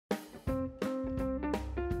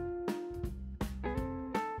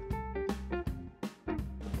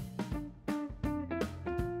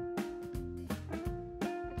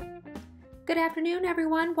Good afternoon,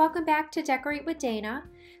 everyone. Welcome back to Decorate with Dana.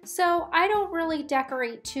 So I don't really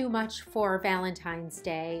decorate too much for Valentine's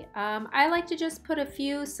Day. I like to just put a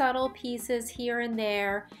few subtle pieces here and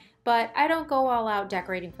there, but I don't go all out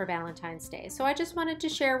decorating for Valentine's Day. So I just wanted to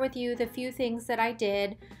share with you the few things that I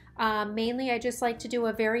did. Mainly, I just like to do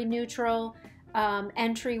a very neutral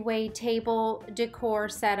entryway table decor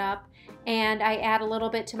setup, and I add a little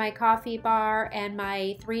bit to my coffee bar and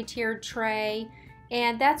my three-tiered tray.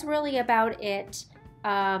 And that's really about it.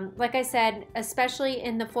 Like I said, especially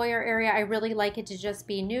in the foyer area, I really like it to just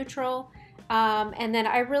be neutral. And then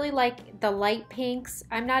I really like the light pinks.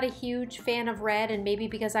 I'm not a huge fan of red, and maybe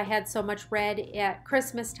because I had so much red at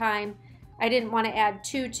Christmas time, I didn't want to add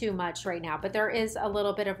too much right now, but there is a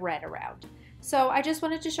little bit of red around. So I just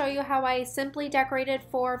wanted to show you how I simply decorated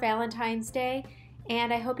for Valentine's Day,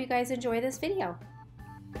 and I hope you guys enjoy this video.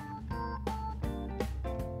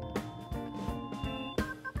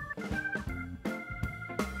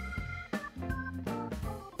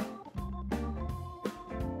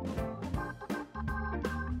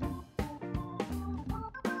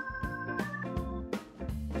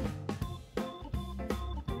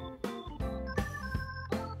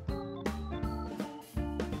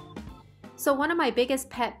 So one of my biggest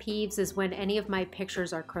pet peeves is when any of my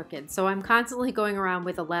pictures are crooked, so I'm constantly going around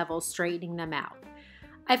with a level straightening them out.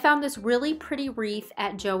 I found this really pretty wreath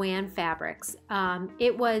at Joann Fabrics.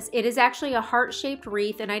 It is actually a heart-shaped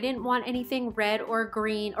wreath, and I didn't want anything red or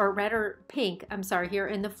green, or red or pink, I'm sorry, here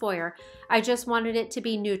in the foyer. I just wanted it to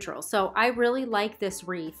be neutral. So I really like this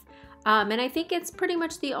wreath. And I think it's pretty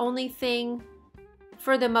much the only thing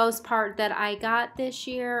for the most part that I got this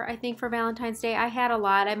year. I think for Valentine's Day I had a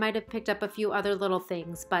lot. I might have picked up a few other little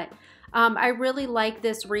things, but I really like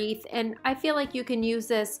this wreath, and I feel like you can use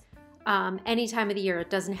this any time of the year. It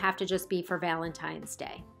doesn't have to just be for Valentine's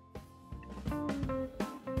Day.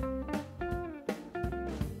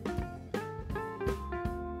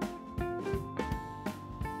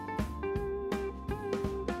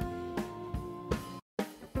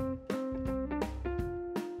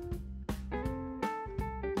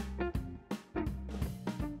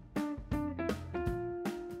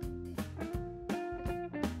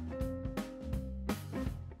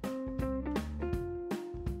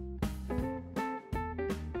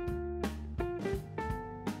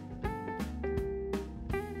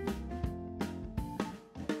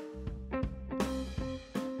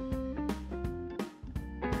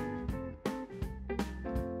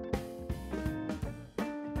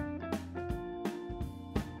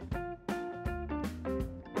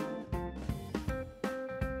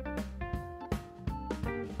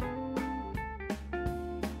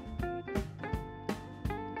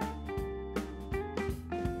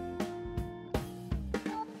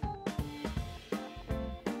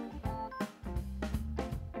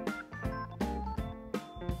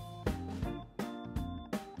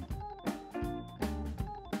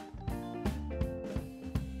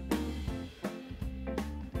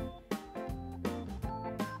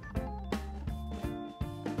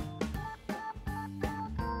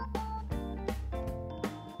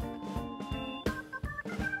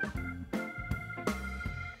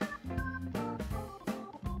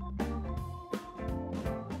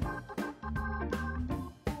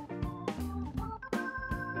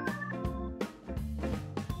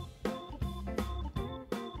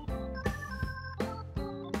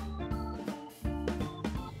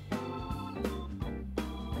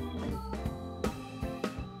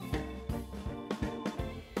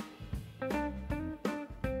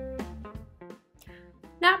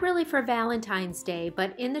 Not really for Valentine's Day,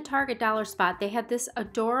 but in the Target dollar spot, they had this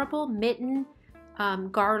adorable mitten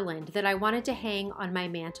garland that I wanted to hang on my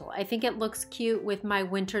mantle. I think it looks cute with my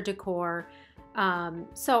winter decor.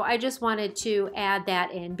 So I just wanted to add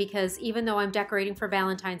that in, because even though I'm decorating for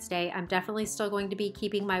Valentine's Day, I'm definitely still going to be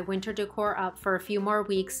keeping my winter decor up for a few more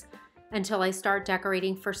weeks until I start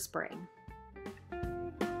decorating for spring.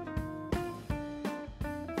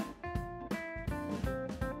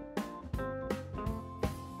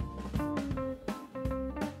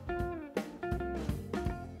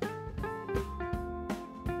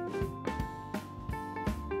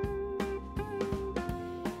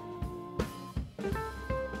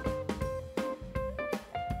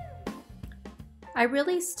 I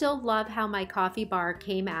really still love how my coffee bar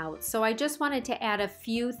came out, so I just wanted to add a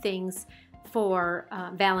few things for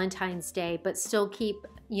Valentine's Day, but still keep,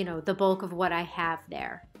 you know, the bulk of what I have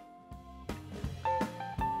there.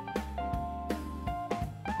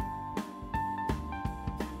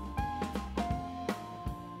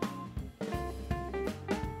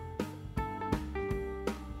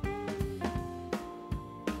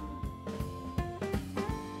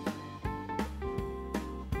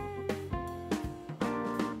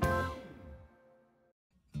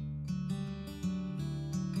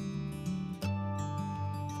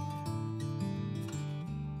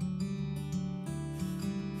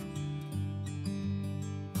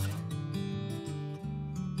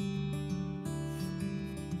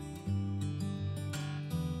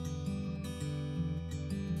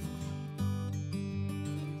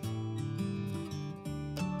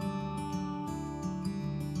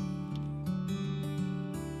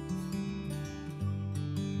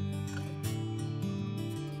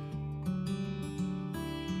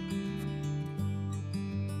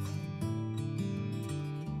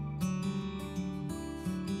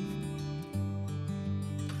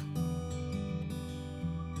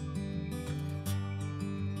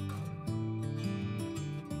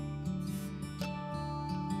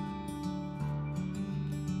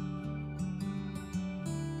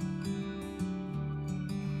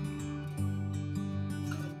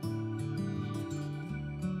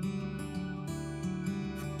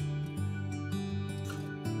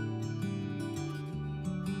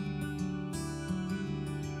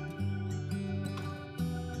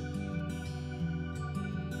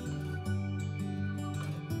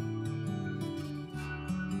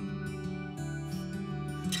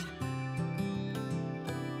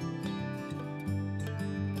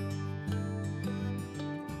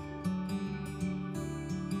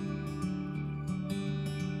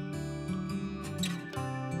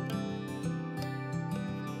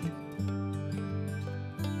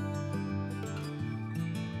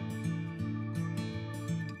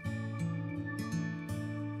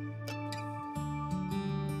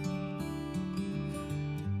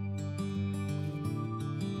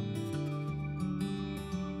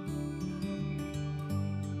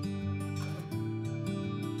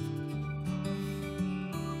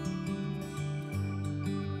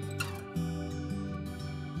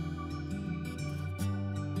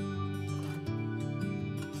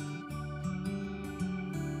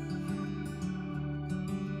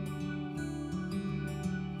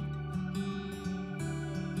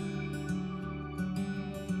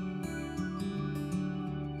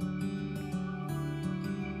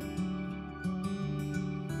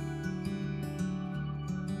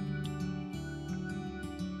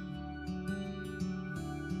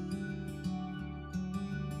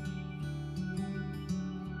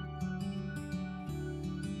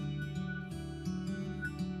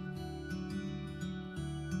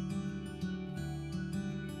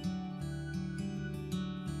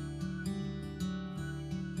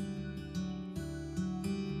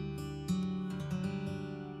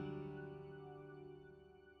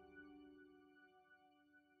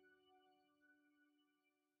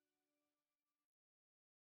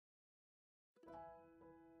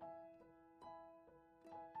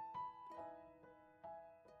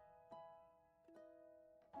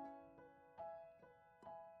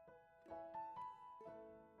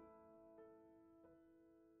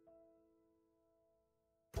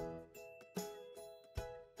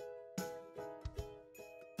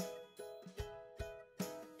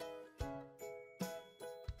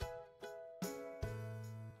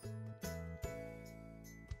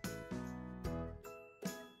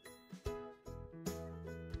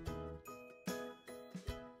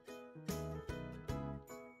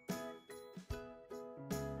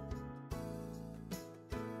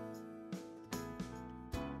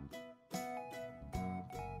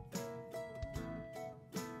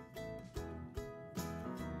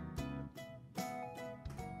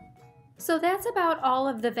 So that's about all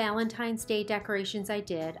of the Valentine's Day decorations I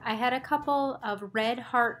did. I had a couple of red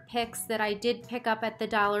heart picks that I did pick up at the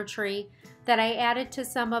Dollar Tree that I added to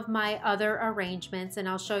some of my other arrangements, and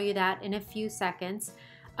I'll show you that in a few seconds.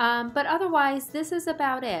 But otherwise, this is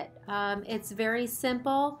about it. It's very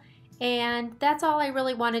simple, and that's all I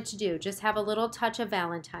really wanted to do, just have a little touch of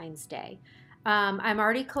Valentine's Day. I'm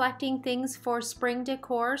already collecting things for spring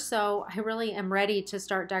decor, so I really am ready to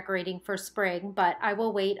start decorating for spring, but I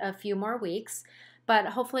will wait a few more weeks. But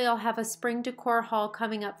hopefully I'll have a spring decor haul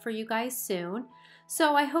coming up for you guys soon.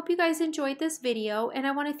 So I hope you guys enjoyed this video, and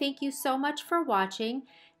I want to thank you so much for watching,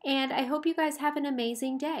 and I hope you guys have an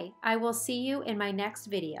amazing day. I will see you in my next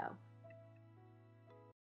video.